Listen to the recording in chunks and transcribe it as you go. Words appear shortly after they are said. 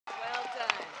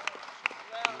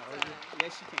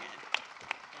Yes, you can.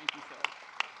 Thank you, sir.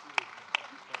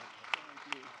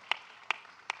 Thank you.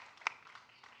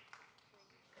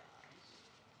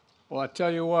 Well, I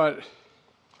tell you what,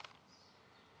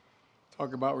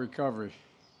 talk about recovery.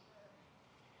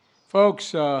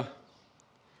 Folks,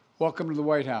 welcome to the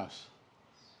White House.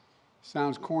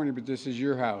 Sounds corny, but this is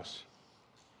your house.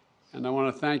 And I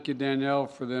want to thank you, Danielle,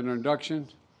 for the introduction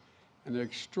and the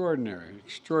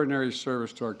extraordinary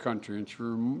service to our country and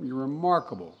to your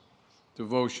remarkable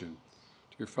devotion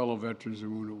to your fellow veterans and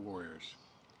wounded warriors.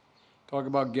 Talk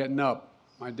about getting up.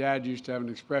 My dad used to have an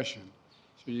expression.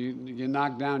 So you get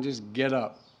knocked down, just get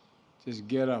up. Just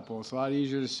get up. Well, it's a lot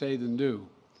easier to say than do,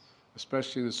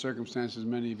 especially in the circumstances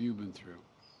many of you have been through.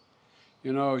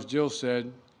 You know, as Jill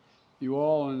said, you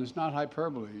all, and it's not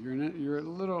hyperbole, you're a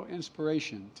little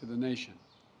inspiration to the nation.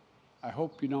 I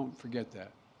hope you don't forget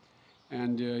that.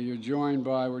 And we're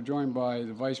joined by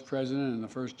the Vice President and the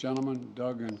First Gentleman,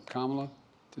 Doug and Kamala,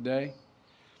 today,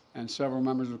 and several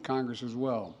members of Congress as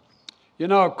well. You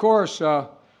know, of course,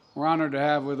 we're honored to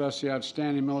have with us the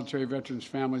outstanding military veterans,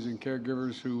 families, and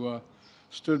caregivers who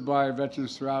stood by our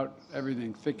veterans throughout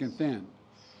everything, thick and thin.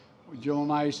 Jill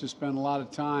and I used to spend a lot of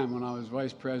time when I was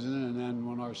vice president, and then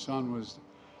when our son was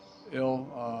ill,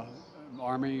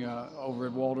 Army, over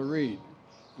at Walter Reed.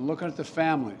 And looking at the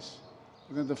families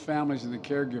and the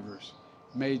caregivers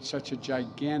made such a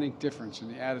gigantic difference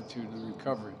in the attitude and the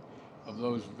recovery of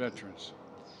those veterans.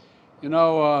 You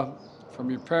know, from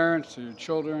your parents to your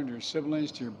children, to your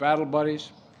siblings, to your battle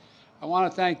buddies, I want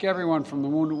to thank everyone from the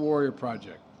Wounded Warrior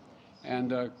Project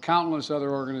and countless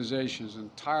other organizations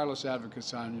and tireless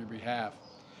advocates on your behalf,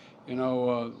 you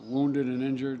know, wounded and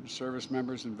injured service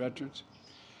members and veterans.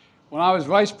 When I was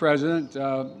vice president,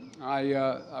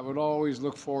 I would always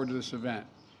look forward to this event.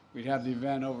 We'd have the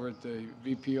event over at the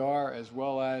VPR as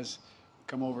well as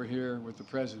come over here with the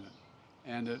president,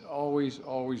 and it always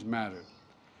mattered.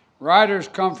 Riders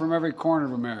come from every corner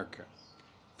of America,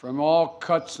 from all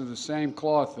cuts of the same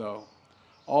cloth, though,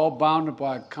 all bounded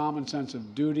by a common sense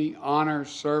of duty, honor,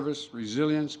 service,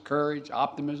 resilience, courage,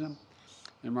 optimism,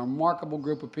 and a remarkable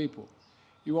group of people.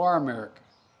 You are America.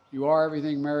 You are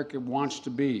everything America wants to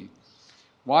be.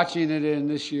 Watching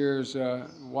this year's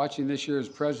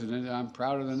president, I'm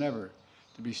prouder than ever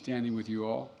to be standing with you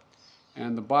all.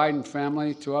 And the Biden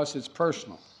family, to us, it's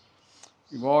personal.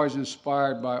 You've always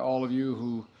inspired by all of you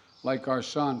who, like our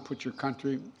son, put your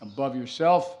country above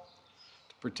yourself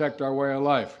to protect our way of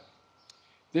life.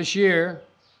 This year,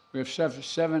 we have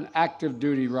 7 active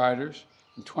duty riders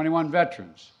and 21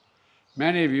 veterans.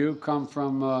 Many of you come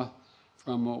from a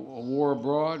war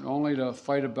abroad only to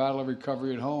fight a battle of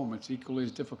recovery at home. It's equally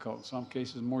as difficult, in some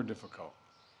cases more difficult.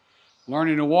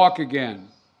 Learning to walk again,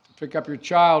 to pick up your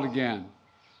child again,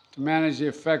 to manage the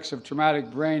effects of traumatic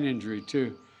brain injury,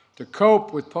 to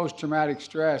cope with post-traumatic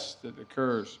stress that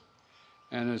occurs,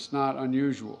 and it's not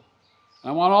unusual.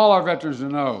 I want all our veterans to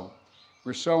know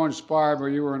we're so inspired by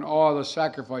you. We're in awe of the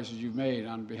sacrifices you've made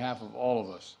on behalf of all of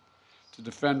us to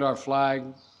defend our flag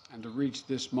and to reach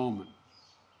this moment.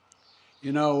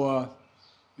 You know,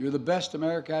 you're the best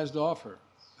America has to offer.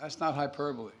 That's not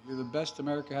hyperbole. You're the best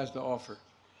America has to offer.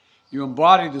 You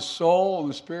embody the soul and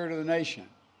the spirit of the nation.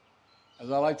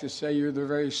 As I like to say, you're the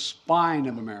very spine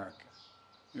of America.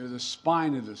 You're the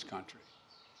spine of this country.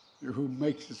 You're who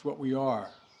makes us what we are.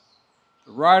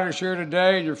 The riders here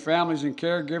today and your families and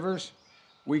caregivers,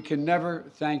 we can never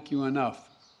thank you enough.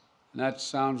 And that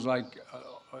sounds like a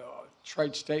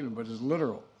trite statement, but it's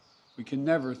literal. We can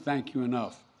never thank you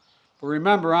enough. But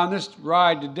remember, on this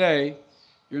ride today,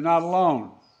 you're not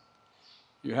alone.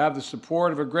 You have the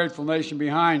support of a grateful nation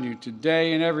behind you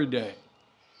today and every day.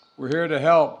 We're here to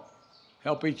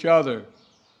help each other,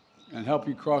 and help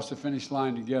you cross the finish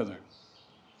line together.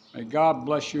 May God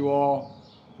bless you all.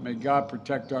 May God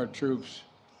protect our troops.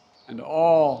 And to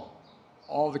all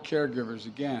the caregivers,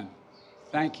 again,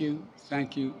 thank you,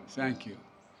 thank you, thank you.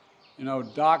 You know,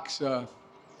 docs,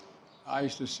 I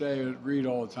used to say at Reed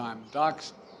all the time,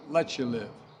 docs let you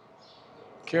live.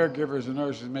 Caregivers and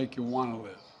nurses make you want to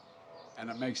live. And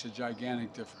it makes a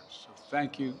gigantic difference. So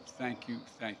thank you, thank you,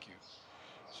 thank you.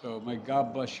 So may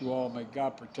God bless you all. May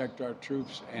God protect our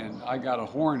troops. And I got a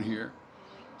horn here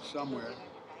somewhere.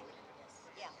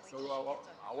 So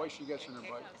I'll wait till she gets in her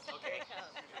bike.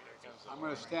 I'm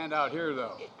going to stand out here,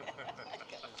 though.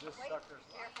 Is this sucker's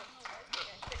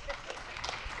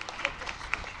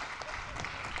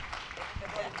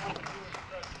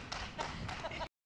live?